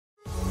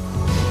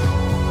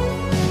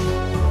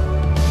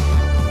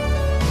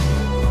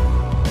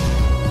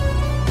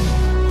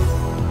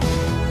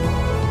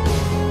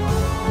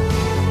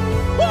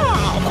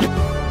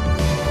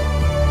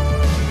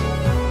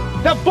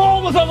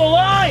was on the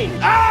line!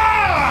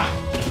 Ah!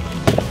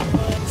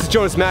 This is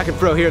Jonas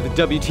McEnfro here at the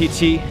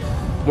WTT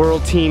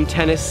World Team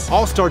Tennis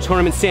All-Star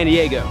Tournament San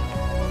Diego.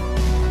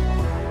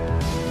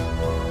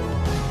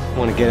 I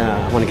want to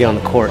get on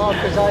the court.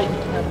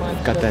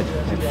 I've got that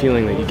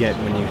feeling that you get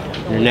when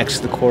you're next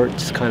to the court. It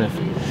just kind of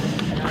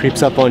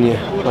creeps up on you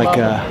like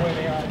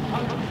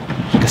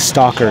a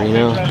stalker, you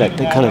know? That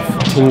kind of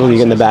tingle you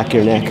get in the back of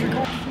your neck.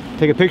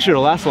 Take a picture,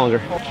 it'll last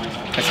longer.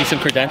 I see some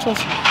credentials?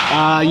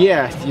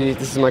 Yeah,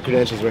 this is my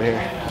credentials right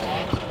here.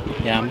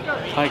 Yeah, I'm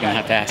probably gonna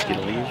have to ask you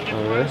to leave.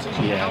 Oh,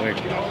 really? Yeah, we're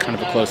kind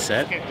of a close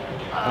set.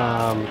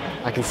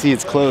 I can see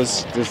it's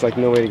closed. There's like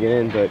no way to get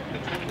in, but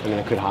I mean,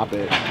 I could hop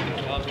it.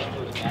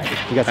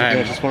 You got some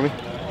credentials for me?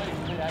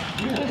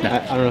 No.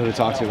 I don't know who to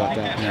talk to about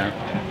that. No.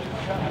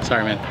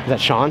 Sorry, man. Is that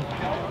Sean?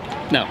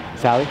 No.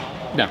 Sally?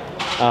 No.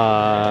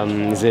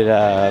 Is it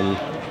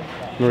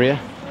Maria?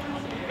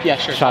 Yeah,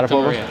 sure. Shot Talk to up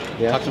over? Maria.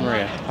 Yeah. Talk to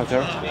Maria. Talk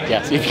to her?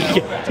 Yeah, see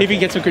if you can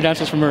get some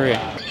credentials from Maria.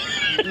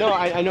 No,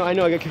 I know. I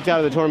got kicked out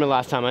of the tournament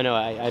last time. I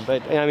know.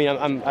 But I mean,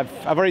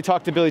 I've already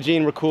talked to Billie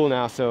Jean. We're cool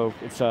now, so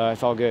it's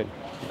all good.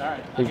 All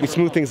right. We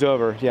smooth things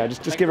over. Yeah,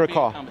 just give her a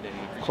call.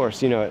 Of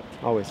course, you know it.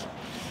 Always.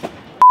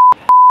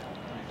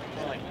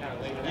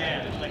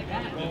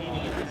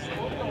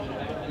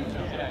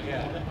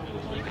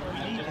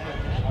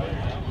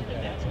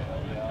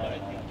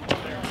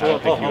 No,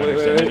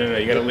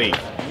 you gotta leave.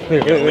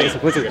 Wait,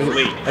 what's it?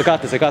 Leave. I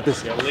got this. You gotta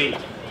leave. You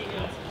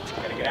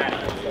gotta get out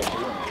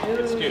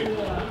of here.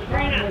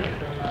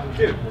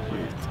 Dude.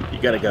 You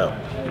gotta go.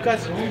 You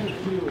guys.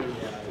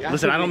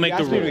 Listen, I don't make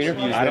the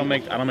rules. I don't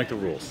make the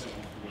rules.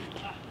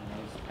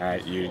 All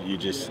right, you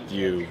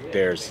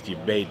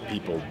made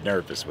people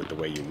nervous with the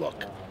way you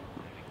look.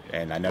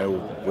 And I know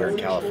we're in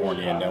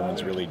California and no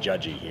one's really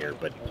judgy here,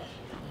 but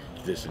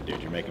listen, dude,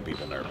 you're making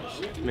people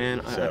nervous.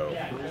 Man, so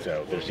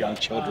there's young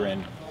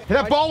children.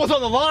 That ball was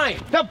on the line!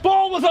 That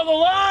ball was on the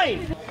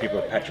line! People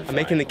are petrified. I'm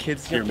making the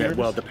kids nervous.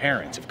 Well, the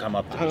parents have come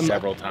up to me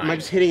several times. Am I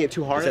just hitting it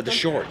too hard? It's the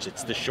shorts.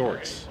 It's the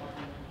shorts.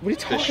 What are you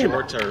talking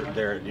about? The shorts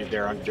are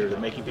they're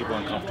making people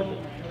uncomfortable.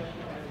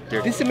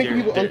 This is making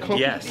people uncomfortable.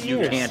 Yes, you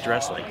can't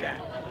dress like that.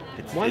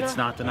 Why It's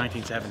not? not the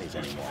 1970s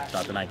anymore. It's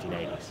not the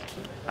 1980s.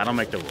 I don't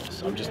make the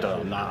rules.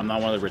 I'm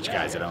not one of the rich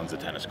guys that owns the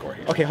tennis court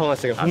here. Okay, hold on a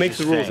second. Who makes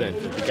the rules then?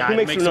 The guy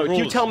that makes the rules.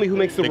 You tell me who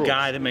makes the rules. The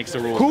guy that makes the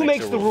rules. Who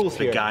makes the rules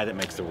here? The guy that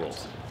makes the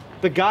rules.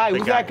 The guy?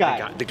 Who's that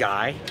guy? The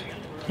guy.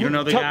 You don't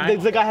know the guy?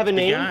 Does the guy have a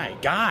name?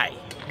 Guy.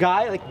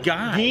 Guy? Like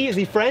Guy. Guy? Is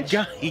he French?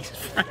 Guy. He's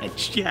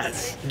French.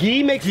 Yes.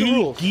 Guy makes the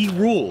rules. Guy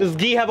rules. Does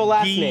Guy have a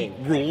last name?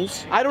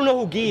 Rules. I don't know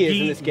who Guy is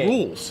in this game.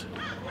 Rules.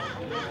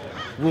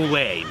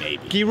 Roulet, maybe.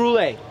 Guy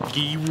Roulet.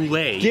 Guy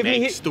Roulet.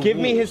 Give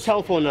me his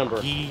telephone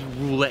number. Guy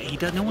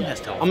Roulet. No one has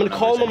telephone. I'm gonna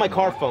call him on my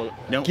anymore. car phone.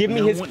 No, give me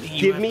his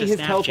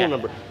telephone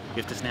number.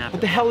 You have to snap.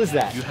 What the hell is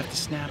that? You have to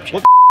Snapchat.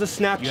 What the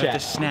Snapchat? You have to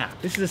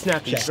snap. This is a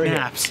Snapchat. He right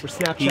snaps. Here. We're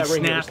Snapchat he right here.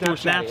 snaps. We're We're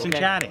snaps and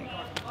okay? chatting.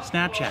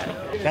 Snapchatting.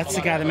 That's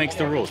the guy that makes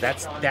the rules.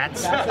 That's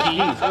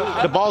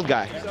the bald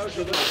guy.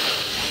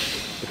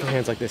 With the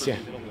hands like this, yeah.